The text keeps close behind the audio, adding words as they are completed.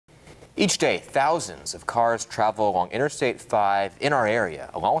Each day, thousands of cars travel along Interstate 5 in our area.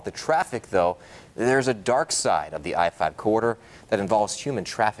 Along with the traffic, though, there's a dark side of the I-5 corridor that involves human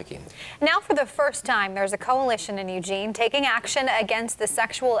trafficking. Now, for the first time, there's a coalition in Eugene taking action against the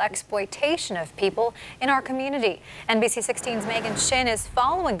sexual exploitation of people in our community. NBC 16's Megan Shinn is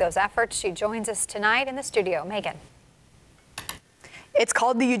following those efforts. She joins us tonight in the studio. Megan. It's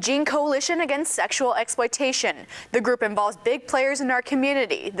called the Eugene Coalition Against Sexual Exploitation. The group involves big players in our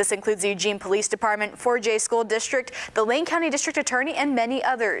community. This includes the Eugene Police Department, 4J School District, the Lane County District Attorney, and many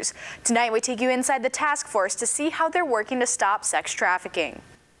others. Tonight, we take you inside the task force to see how they're working to stop sex trafficking.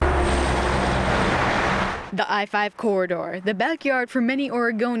 The I-5 corridor, the backyard for many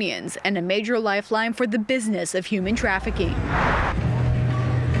Oregonians, and a major lifeline for the business of human trafficking.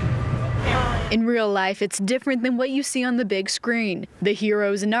 In real life, it's different than what you see on the big screen. The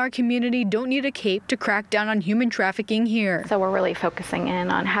heroes in our community don't need a cape to crack down on human trafficking here. So we're really focusing in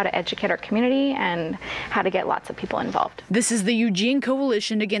on how to educate our community and how to get lots of people involved. This is the Eugene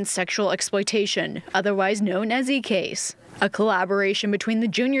Coalition Against Sexual Exploitation, otherwise known as E-Case. A collaboration between the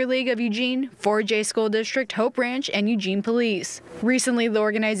Junior League of Eugene, 4J School District, Hope Ranch, and Eugene Police. Recently, the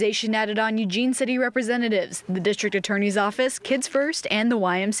organization added on Eugene City representatives, the District Attorney's Office, Kids First, and the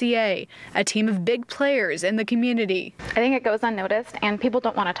YMCA, a team of big players in the community. I think it goes unnoticed, and people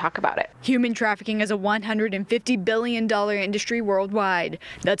don't want to talk about it. Human trafficking is a $150 billion industry worldwide.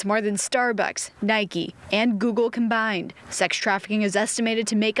 That's more than Starbucks, Nike, and Google combined. Sex trafficking is estimated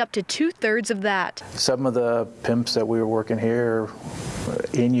to make up to 2/3 of that. Some of the pimps that we were working here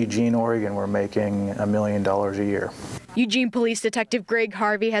in Eugene, Oregon, were making $1 million a year. Eugene Police Detective Greg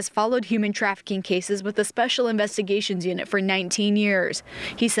Harvey has followed human trafficking cases with the Special Investigations Unit for 19 years.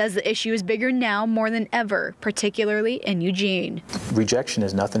 He says the issue is bigger now more than ever, particularly in Eugene. Rejection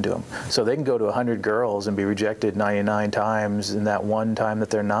is nothing to them. So they can go to 100 girls and be rejected 99 times, and that one time that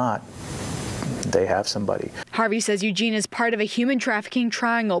they're not, they have somebody. Harvey says Eugene is part of a human trafficking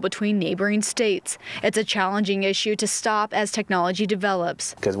triangle between neighboring states. It's a challenging issue to stop as technology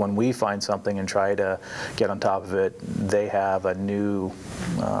develops. Because when we find something and try to get on top of it, they have a new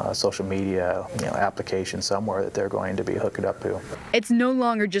social media application somewhere that they're going to be hooked up to. It's no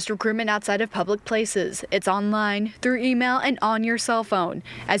longer just recruitment outside of public places. It's online, through email, and on your cell phone.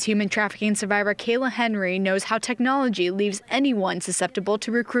 As human trafficking survivor Kayla Henry knows how technology leaves anyone susceptible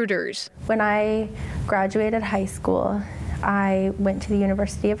to recruiters. When I graduated high school, I went to the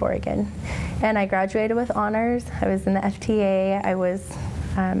University of Oregon, and I graduated with honors. I was in the FTA.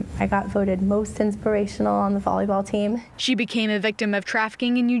 I got voted most inspirational on the volleyball team. She became a victim of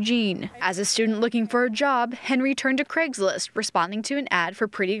trafficking in Eugene. As a student looking for a job, Henry turned to Craigslist, responding to an ad for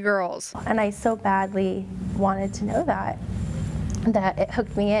pretty girls. And I so badly wanted to know that it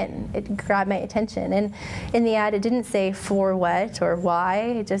hooked me in. It grabbed my attention. And in the ad, it didn't say for what or why.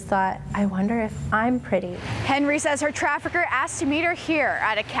 It just thought, I wonder if I'm pretty. Henry says her trafficker asked to meet her here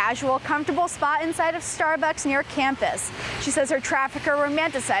at a casual, comfortable spot inside of Starbucks near campus. She says her trafficker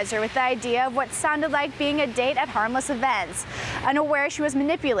romanticized her with the idea of what sounded like being a date at harmless events, unaware she was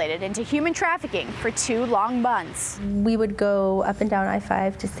manipulated into human trafficking for 2 long months. We would go up and down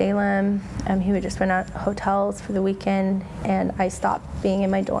I-5 to Salem. He would just rent out hotels for the weekend, and I stopped being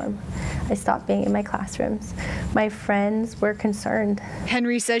in my dorm. I stopped being in my classrooms. My friends were concerned.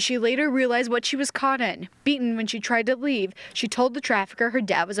 Henry says she later realized what she was caught in. Beaten when she tried to leave, she told the trafficker her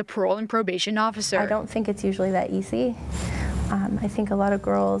dad was a parole and probation officer. I don't think it's usually that easy. I think a lot of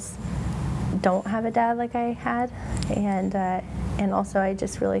girls don't have a dad like I had, and also I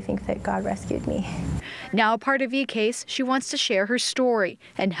just really think that God rescued me. Now a part of E-Case, she wants to share her story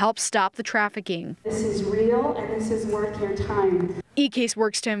and help stop the trafficking. This is real, and this is worth your time. E-Case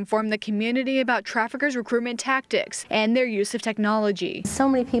works to inform the community about traffickers' recruitment tactics and their use of technology. So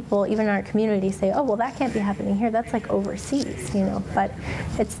many people, even in our community, say, oh, well, that can't be happening here. That's like overseas, but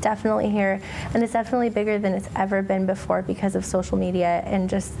it's definitely here, and it's definitely bigger than it's ever been before because of social media and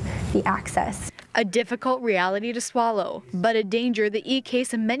just the access. A difficult reality to swallow, but a danger the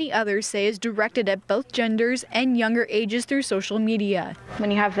E-Case and many others say is directed at both genders and younger ages through social media.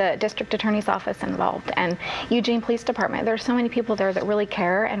 When you have the District Attorney's Office involved and Eugene Police Department, there's so many people there that really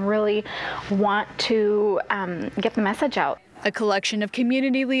care and really want to get the message out. A collection of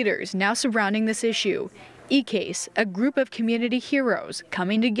community leaders now surrounding this issue. E-Case, a group of community heroes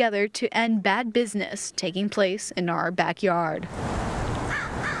coming together to end bad business taking place in our backyard.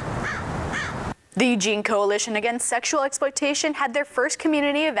 The Eugene Coalition Against Sexual Exploitation had their first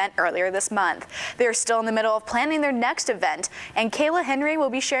community event earlier this month. They're still in the middle of planning their next event, and Kayla Henry will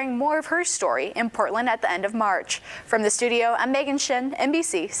be sharing more of her story in Portland at the end of March. From the studio, I'm Megan Shinn,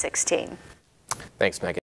 NBC 16. Thanks, Megan.